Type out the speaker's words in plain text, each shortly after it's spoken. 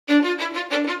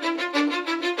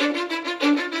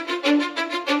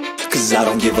Cause I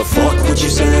don't give a fuck what you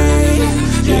say.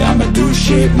 Yeah, I'ma do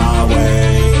shit my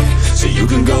way. So you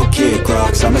can go kick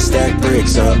rocks, I'ma stack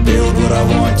bricks up, build what I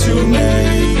want to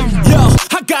make. Yo,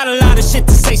 I got a lot of shit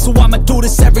to say, so I'ma do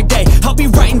this every day. I'll be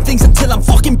writing things until I'm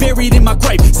fucking buried in my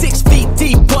grave. 6 feet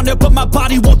deep under, but my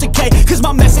body won't decay. Cause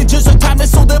my messages are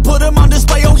timeless, so they'll put them on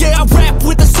display. Oh yeah, I rap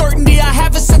with a certainty, I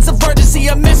have a sense of urgency.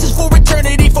 A message for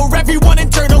eternity, for everyone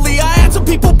internally. I had some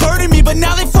people burning me, but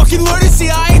now they fucking learn to see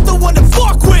I ain't the one to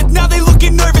fuck with, now they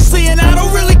looking nervously. And I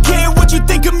don't really care what you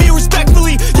think of me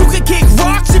respectfully. You can kick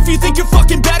rocks if you think you're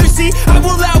fucking better, see I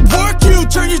will outwork you,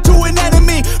 turn you to an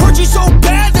enemy. Hurt you so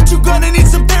bad that you're gonna need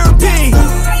some therapy.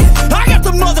 I got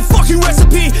the motherfucking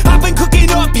recipe, I've been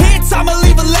cooking up hits, I'ma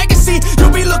leave a legacy.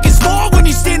 You'll be looking small when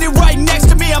you're standing right next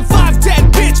to me. I'm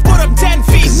 5'10", bitch, but I'm 10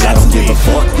 feet mentally. I don't give a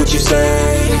fuck what you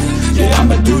say. Yeah,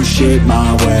 I'ma do shit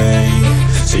my way.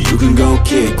 So you can go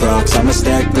kick rocks, I'ma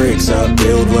stack bricks up,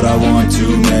 build what I want to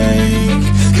make.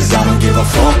 Cause I don't give a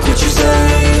fuck what you say.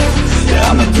 Yeah,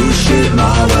 I'ma do shit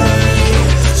my way.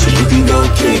 So you can go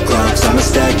kick rocks, I'ma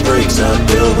stack bricks up,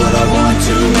 build what I want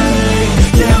to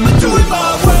make. Yeah, I'ma do it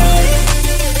my way.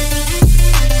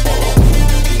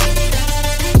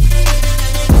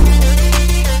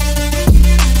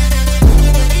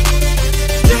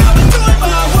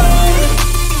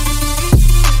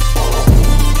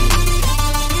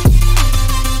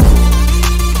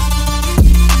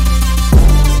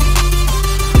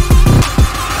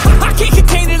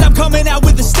 Coming out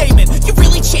with a statement. You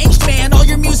really changed, man, all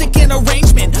your music and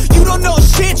arrangement. You don't know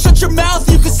shit, shut your mouth,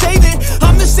 you can save it.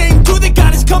 I'm the same dude that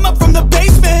got his come up from the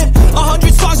basement.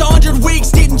 100 songs, 100 weeks,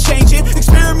 didn't change it.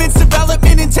 Experiments,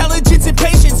 development, intelligence, and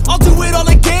patience. I'll do it all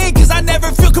again, cause I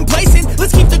never feel complacent.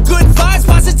 Let's keep the good vibes,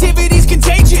 positivity's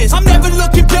contagious. I'm never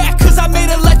looking back, cause I made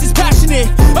a life that's passionate.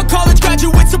 A college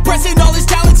graduate suppressing all his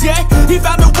talents, yeah. He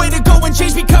found a way to go and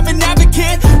change, become an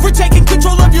advocate. For taking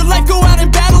control of your life, go out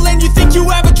and battle. And you think you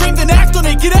have a dream, then act on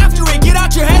it, get after it, get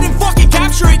out your head and fucking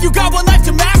capture it. You got one life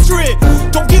to master it.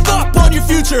 Don't give up on your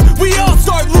future, we all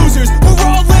start losers. We're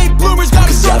all late bloomers,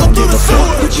 gotta struggle through the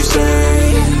sewer. What you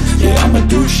say? Yeah, I'ma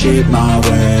do shit my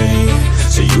way.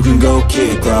 So you can go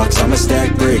kick rocks, I'ma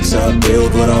stack bricks up,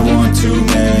 build what I want to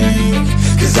make.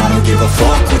 Cause I don't give a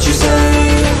fuck what you say.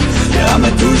 Yeah, I'ma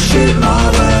do shit my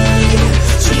way.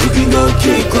 So you can go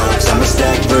kick rocks, I'ma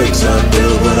stack bricks up, build